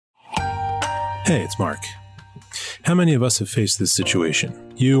Hey, it's Mark. How many of us have faced this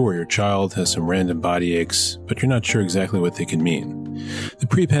situation? You or your child has some random body aches, but you're not sure exactly what they can mean. The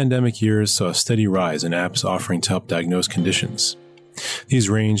pre-pandemic years saw a steady rise in apps offering to help diagnose conditions. These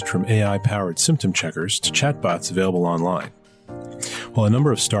ranged from AI-powered symptom checkers to chatbots available online. While a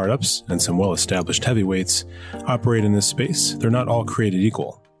number of startups and some well-established heavyweights operate in this space, they're not all created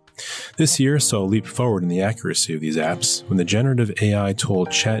equal. This year saw a leap forward in the accuracy of these apps when the generative AI tool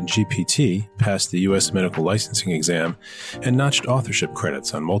ChatGPT passed the U.S. medical licensing exam and notched authorship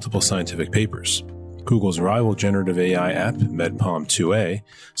credits on multiple scientific papers. Google's rival generative AI app, MM+M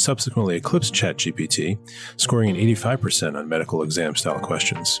subsequently eclipsed ChatGPT, scoring an 85% on medical exam-style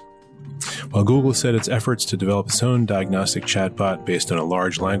questions. While Google said its efforts to develop its own diagnostic chatbot based on a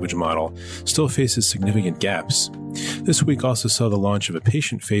large language model still faces significant gaps, this week also saw the launch of a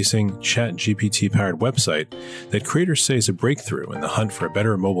patient-facing ChatGPT-powered website that creators say is a breakthrough in the hunt for a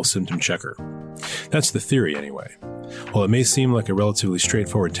better mobile symptom checker. That's the theory anyway. While it may seem like a relatively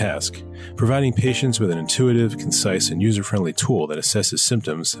straightforward task, providing patients with an intuitive, concise, and user-friendly tool that assesses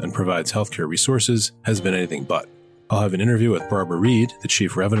symptoms and provides healthcare resources has been anything but. I'll have an interview with Barbara Reed, the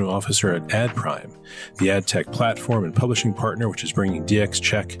Chief Revenue Officer at AdPrime, the ad tech platform and publishing partner which is bringing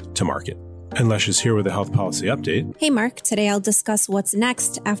DXCheck to market. And Lesh is here with a health policy update. Hey, Mark. Today I'll discuss what's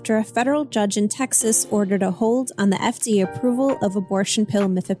next after a federal judge in Texas ordered a hold on the FDA approval of abortion pill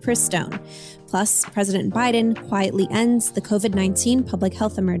mifepristone. Plus, President Biden quietly ends the COVID-19 public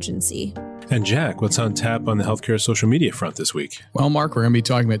health emergency. And Jack, what's on tap on the healthcare social media front this week? Well, Mark, we're going to be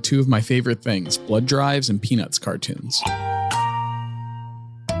talking about two of my favorite things, blood drives and Peanuts cartoons.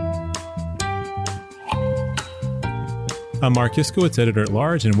 I'm Mark Iskowitz,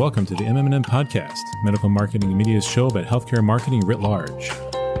 editor-at-large, and welcome to the MM+M Podcast, medical marketing and media's show about healthcare marketing writ large.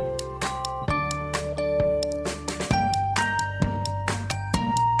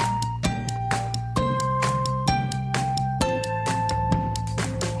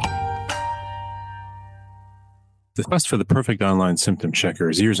 The quest for the perfect online symptom checker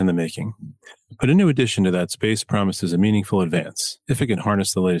is years in the making. But a new addition to that space promises a meaningful advance, if it can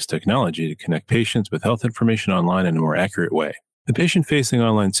harness the latest technology to connect patients with health information online in a more accurate way. The patient-facing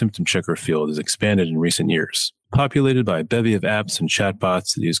online symptom checker field has expanded in recent years, populated by a bevy of apps and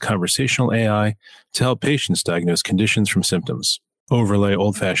chatbots that use conversational AI to help patients diagnose conditions from symptoms. Overlay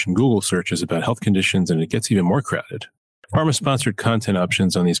old-fashioned Google searches about health conditions and it gets even more crowded. Pharma-sponsored content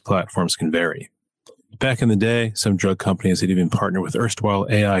options on these platforms can vary. Back in the day, some drug companies had even partnered with erstwhile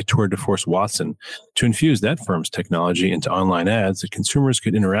AI tour de force Watson to infuse that firm's technology into online ads that consumers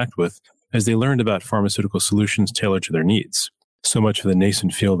could interact with as they learned about pharmaceutical solutions tailored to their needs. So much for the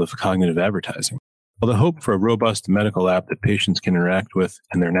nascent field of cognitive advertising. While the hope for a robust medical app that patients can interact with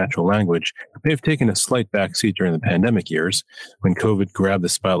in their natural language may have taken a slight backseat during the pandemic years, when COVID grabbed the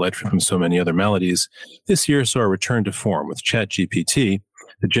spotlight from so many other maladies, this year saw a return to form with ChatGPT,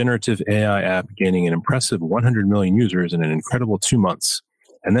 the generative AI app gaining an impressive 100 million users in an incredible 2 months,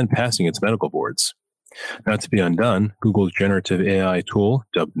 and then passing its medical boards. Not to be undone, Google's generative AI tool,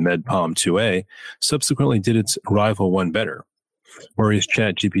 dubbed MM+M subsequently did its rival one better. Whereas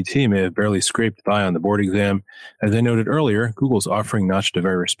ChatGPT may have barely scraped by on the board exam, as I noted earlier, Google's offering notched a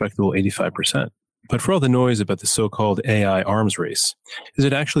very respectable 85%. But for all the noise about the so-called AI arms race, is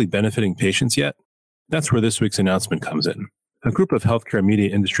it actually benefiting patients yet? That's where this week's announcement comes in. A group of healthcare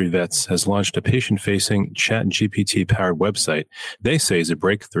media industry vets has launched a patient-facing ChatGPT-powered website they say is a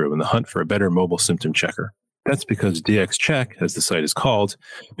breakthrough in the hunt for a better mobile symptom checker. That's because DXCheck, as the site is called,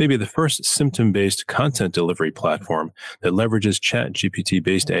 may be the first symptom-based content delivery platform that leverages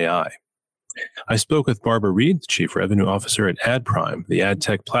ChatGPT-based AI. I spoke with Barbara Reed, Chief Revenue Officer at AdPrime, the ad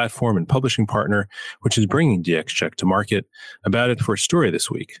tech platform and publishing partner, which is bringing DXCheck to market, about it for a story this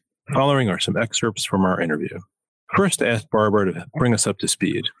week. Following are some excerpts from our interview. First, I asked Barbara to bring us up to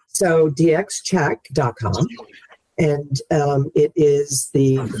speed. So dxcheck.com, and it is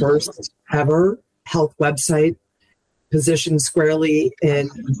the first ever health website positioned squarely in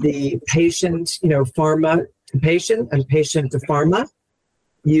the patient, pharma to patient and patient to pharma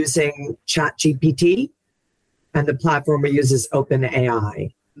using ChatGPT, and the platform we use is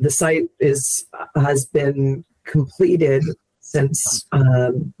OpenAI. The site has been completed since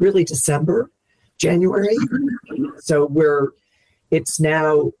really January. So it's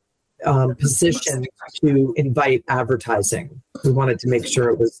now positioned to invite advertising. We wanted to make sure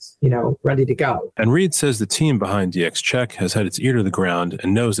it was, ready to go. And Reed says the team behind DXCheck has had its ear to the ground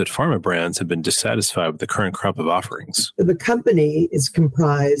and knows that pharma brands have been dissatisfied with the current crop of offerings. The company is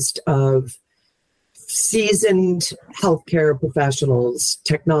comprised of seasoned healthcare professionals,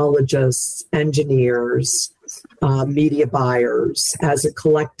 technologists, engineers, media buyers. As a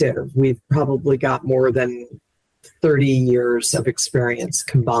collective, we've probably got more than 30 years of experience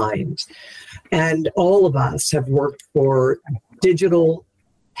combined. And all of us have worked for digital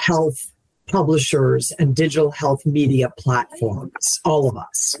health publishers and digital health media platforms, all of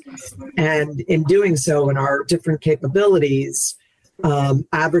us. And in doing so, in our different capabilities,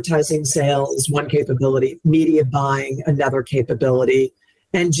 advertising sales, one capability, media buying, another capability,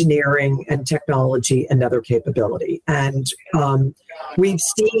 engineering and technology, another capability. And we've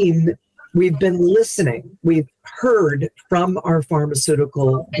been listening, we've heard from our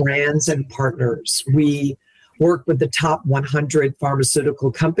pharmaceutical brands and partners. We work with the top 100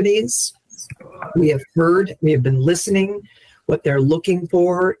 pharmaceutical companies. We have been listening. What they're looking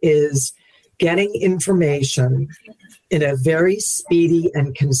for is getting information in a very speedy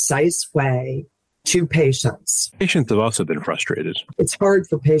and concise way to patients. Patients have also been frustrated. It's hard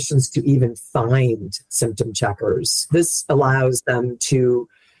for patients to even find symptom checkers. This allows them to,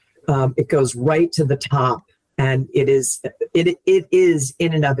 it goes right to the top, and it is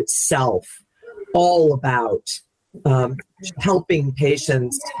in and of itself all about helping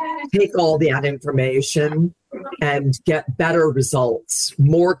patients take all that information and get better results,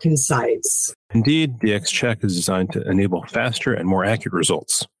 more concise. Indeed, DXCheck is designed to enable faster and more accurate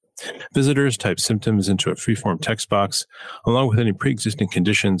results. Visitors type symptoms into a free-form text box, along with any pre-existing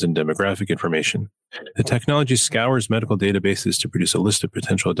conditions and demographic information. The technology scours medical databases to produce a list of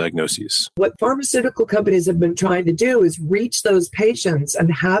potential diagnoses. What pharmaceutical companies have been trying to do is reach those patients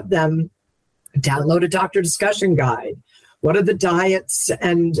and have them download a doctor discussion guide. What are the diets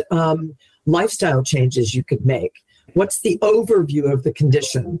and lifestyle changes you could make? What's the overview of the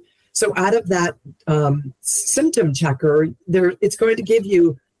condition? So out of that symptom checker, it's going to give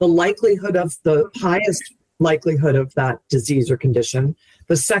you the likelihood of the highest likelihood of that disease or condition,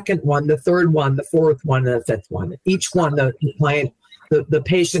 the second one, the third one, the fourth one, and the fifth one. Each one, the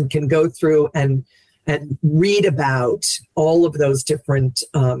patient can go through and read about all of those different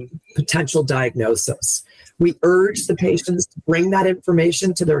potential diagnoses. We urge the patients to bring that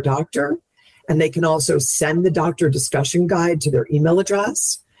information to their doctor, and they can also send the doctor discussion guide to their email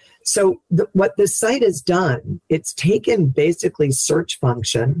address. So what this site has done, it's taken basically search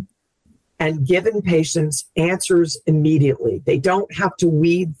function and given patients answers immediately. They don't have to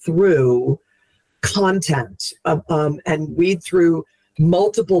weed through content and weed through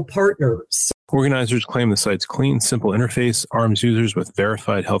multiple partners. Organizers claim the site's clean, simple interface arms users with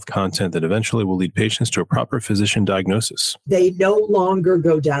verified health content that eventually will lead patients to a proper physician diagnosis. They no longer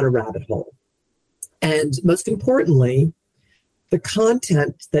go down a rabbit hole. And most importantly, the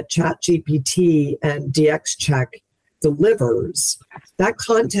content that ChatGPT and DXCheck delivers, that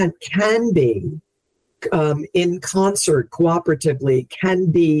content can be, in concert, cooperatively,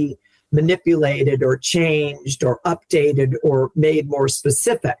 can be manipulated or changed or updated or made more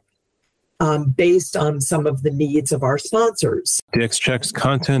specific based on some of the needs of our sponsors. DXCheck's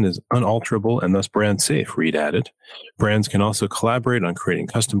content is unalterable and thus brand safe, Reed added. Brands can also collaborate on creating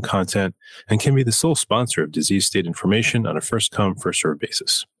custom content and can be the sole sponsor of disease state information on a first-come, first-served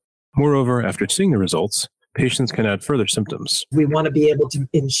basis. Moreover, after seeing the results, patients can add further symptoms. We want to be able to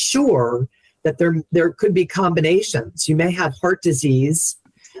ensure that there could be combinations. You may have heart disease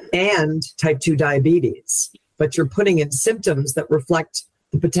and type 2 diabetes, but you're putting in symptoms that reflect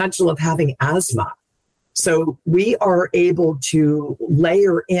the potential of having asthma. So we are able to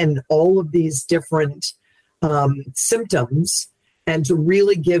layer in all of these different symptoms and to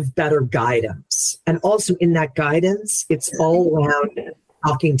really give better guidance. And also in that guidance, it's all around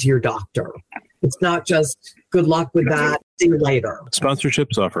talking to your doctor. It's not just good luck with that, see you later.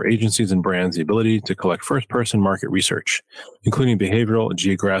 Sponsorships offer agencies and brands the ability to collect first-person market research, including behavioral,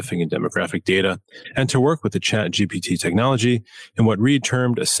 geographic, and demographic data, and to work with the ChatGPT technology in what Reed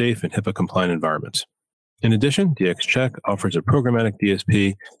termed a safe and HIPAA-compliant environment. In addition, DXCheck offers a programmatic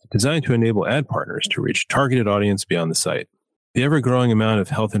DSP designed to enable ad partners to reach targeted audience beyond the site. The ever-growing amount of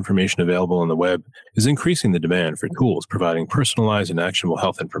health information available on the web is increasing the demand for tools providing personalized and actionable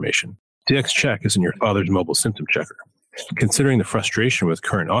health information. DXCheck isn't your father's mobile symptom checker. Considering the frustration with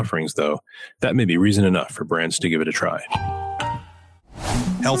current offerings, though, that may be reason enough for brands to give it a try.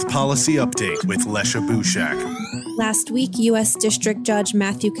 Health Policy Update with Lesha Bushak. Last week, U.S. District Judge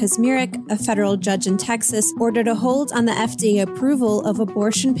Matthew Kacsmaryk, a federal judge in Texas, ordered a hold on the FDA approval of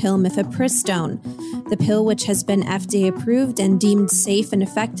abortion pill mifepristone. The pill, which has been FDA approved and deemed safe and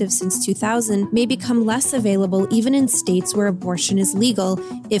effective since 2000, may become less available even in states where abortion is legal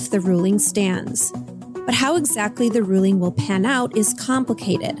if the ruling stands. But how exactly the ruling will pan out is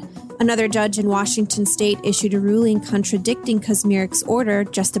complicated. Another judge in Washington state issued a ruling contradicting Kacsmaryk's order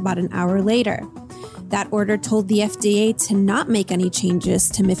just about an hour later. That order told the FDA to not make any changes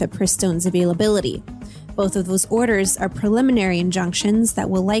to mifepristone's availability. Both of those orders are preliminary injunctions that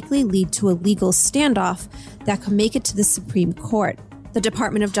will likely lead to a legal standoff that could make it to the Supreme Court. The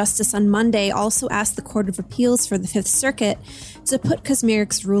Department of Justice on Monday also asked the Court of Appeals for the Fifth Circuit to put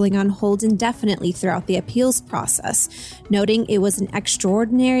Kazmierik's ruling on hold indefinitely throughout the appeals process, noting it was an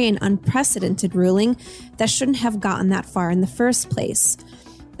extraordinary and unprecedented ruling that shouldn't have gotten that far in the first place.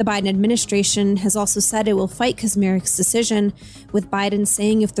 The Biden administration has also said it will fight Kazmierik's decision, with Biden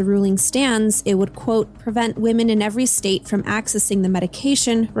saying if the ruling stands, it would, quote, prevent women in every state from accessing the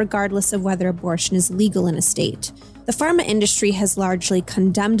medication, regardless of whether abortion is legal in a state. The pharma industry has largely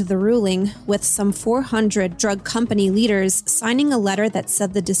condemned the ruling, with some 400 drug company leaders signing a letter that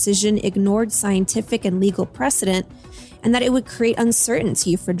said the decision ignored scientific and legal precedent and that it would create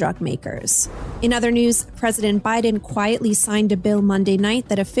uncertainty for drug makers. In other news, President Biden quietly signed a bill Monday night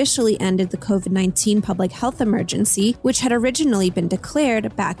that officially ended the COVID-19 public health emergency, which had originally been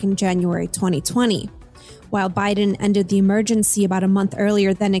declared back in January 2020. While Biden ended the emergency about a month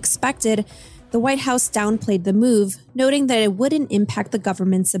earlier than expected, the White House downplayed the move, noting that it wouldn't impact the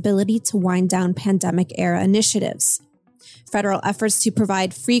government's ability to wind down pandemic-era initiatives. Federal efforts to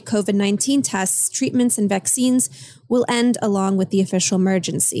provide free COVID-19 tests, treatments, and vaccines will end along with the official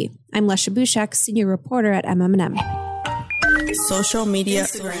emergency. I'm Lesha Bushak, senior reporter at MM+M. Social media,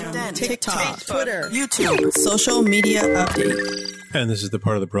 Instagram, TikTok, Twitter, YouTube, social media update. And this is the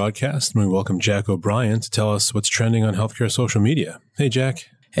part of the broadcast when we welcome Jack O'Brien to tell us what's trending on healthcare social media. Hey, Jack.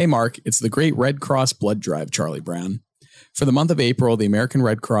 Hey, Mark. It's the Great Red Cross Blood Drive, Charlie Brown. For the month of April, the American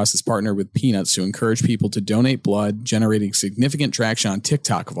Red Cross has partnered with Peanuts to encourage people to donate blood, generating significant traction on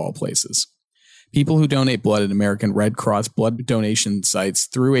TikTok of all places. People who donate blood at American Red Cross blood donation sites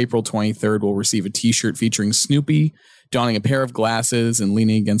through April 23rd will receive a t-shirt featuring Snoopy, donning a pair of glasses and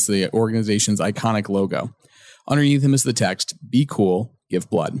leaning against the organization's iconic logo. Underneath him is the text, "Be cool, give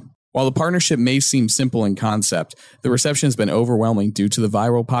blood." While the partnership may seem simple in concept, the reception has been overwhelming due to the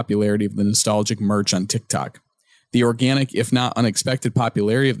viral popularity of the nostalgic merch on TikTok. The organic, if not unexpected,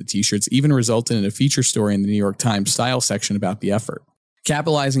 popularity of the t-shirts even resulted in a feature story in the New York Times style section about the effort.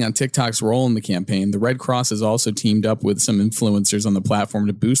 Capitalizing on TikTok's role in the campaign, the Red Cross has also teamed up with some influencers on the platform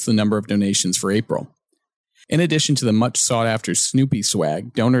to boost the number of donations for April. In addition to the much sought-after Snoopy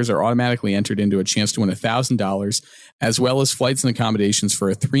swag, donors are automatically entered into a chance to win $1,000, as well as flights and accommodations for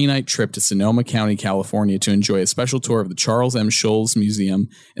a 3-night trip to Sonoma County, California, to enjoy a special tour of the Charles M. Schulz Museum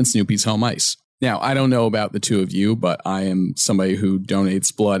and Snoopy's home ice. Now, I don't know about the two of you, but I am somebody who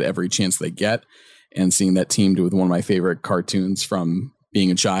donates blood every chance they get, and seeing that teamed with one of my favorite cartoons from being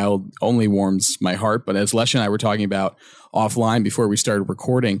a child only warms my heart. But as Lesha and I were talking about offline before we started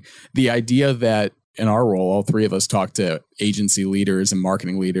recording, the idea that in our role, all three of us talk to agency leaders and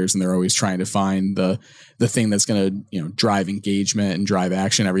marketing leaders, and they're always trying to find the thing that's going to, drive engagement and drive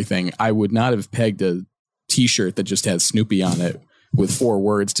action, everything. I would not have pegged a t-shirt that just has Snoopy on it with 4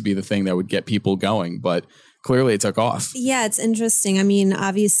 words to be the thing that would get people going, but clearly it took off. Yeah, it's interesting. I mean,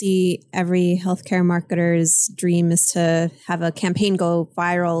 obviously every healthcare marketer's dream is to have a campaign go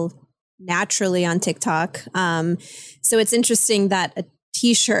viral naturally on TikTok. So it's interesting that a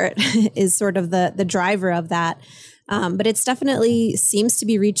t-shirt is sort of the driver of that. But it's definitely seems to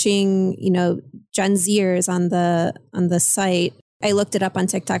be reaching, Gen Zers on the site. I looked it up on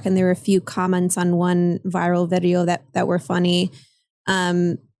TikTok and there were a few comments on one viral video that were funny.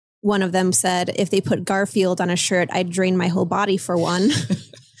 One of them said, if they put Garfield on a shirt, I'd drain my whole body for one.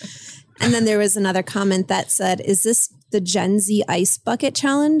 And then there was another comment that said, is this the Gen Z Ice Bucket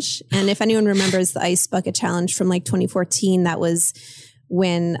Challenge? And if anyone remembers the Ice Bucket Challenge from 2014, that was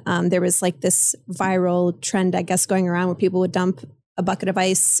when there was this viral trend, I guess, going around where people would dump a bucket of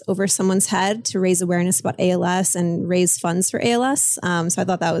ice over someone's head to raise awareness about ALS and raise funds for ALS. So I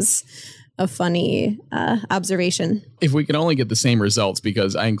thought that was a funny observation. If we could only get the same results,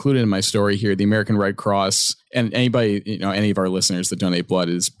 because I included in my story here, the American Red Cross, and anybody, any of our listeners that donate blood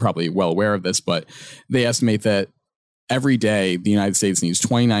is probably well aware of this, but they estimate that every day the United States needs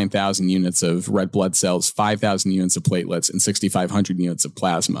 29,000 units of red blood cells, 5,000 units of platelets, and 6,500 units of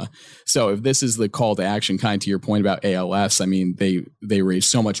plasma. So if this is the call to action, kind to your point about ALS, I mean, they raise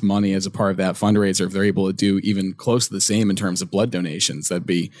so much money as a part of that fundraiser. If they're able to do even close to the same in terms of blood donations, that'd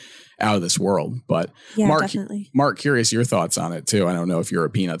be out of this world. But yeah, Mark, curious your thoughts on it too. I don't know if you're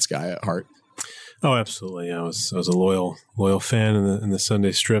a Peanuts guy at heart. Oh, absolutely. I was a loyal fan in the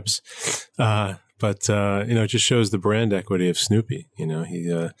Sunday strips. But it just shows the brand equity of Snoopy.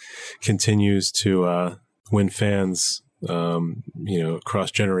 He continues to win fans, across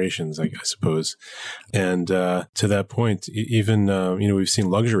generations, I suppose. And to that point, even we've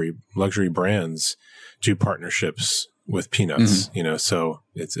seen luxury brands do partnerships with peanuts, so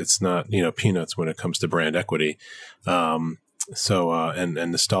it's not, peanuts when it comes to brand equity. And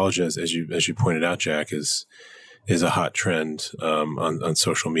nostalgia, as you pointed out, Jack, is a hot trend on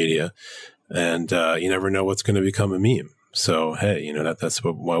social media, and you never know what's going to become a meme. So hey, that's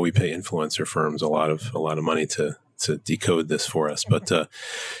why we pay influencer firms a lot of money to decode this for us. But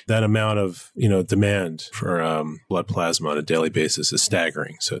that amount of demand for blood plasma on a daily basis is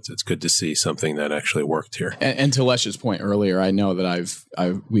staggering. So it's good to see something that actually worked here. And to Lesh's point earlier, I know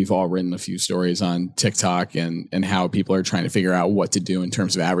that we've all written a few stories on TikTok and how people are trying to figure out what to do in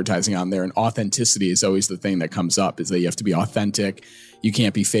terms of advertising on there. And authenticity is always the thing that comes up, is that you have to be authentic. You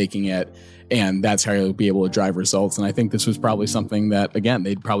can't be faking it. And that's how you'll be able to drive results. And I think this was probably something that, again,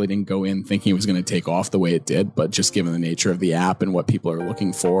 they probably didn't go in thinking it was going to take off the way it did. But just given the nature of the app and what people are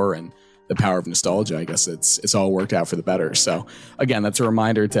looking for and the power of nostalgia, I guess it's all worked out for the better. So, again, that's a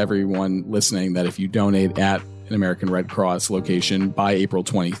reminder to everyone listening that if you donate at an American Red Cross location by April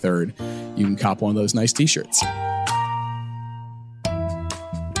 23rd, you can cop one of those nice T-shirts.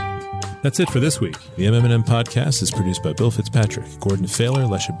 That's it for this week. The MM+M Podcast is produced by Bill Fitzpatrick, Gordon Failer,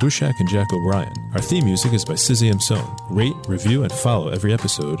 Lesha Bushak, and Jack O'Brien. Our theme music is by Sizzy Amson. Rate, review, and follow every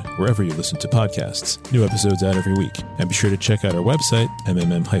episode wherever you listen to podcasts. New episodes out every week. And be sure to check out our website,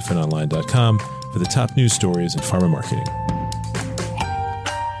 mmm-online.com, for the top news stories in pharma marketing.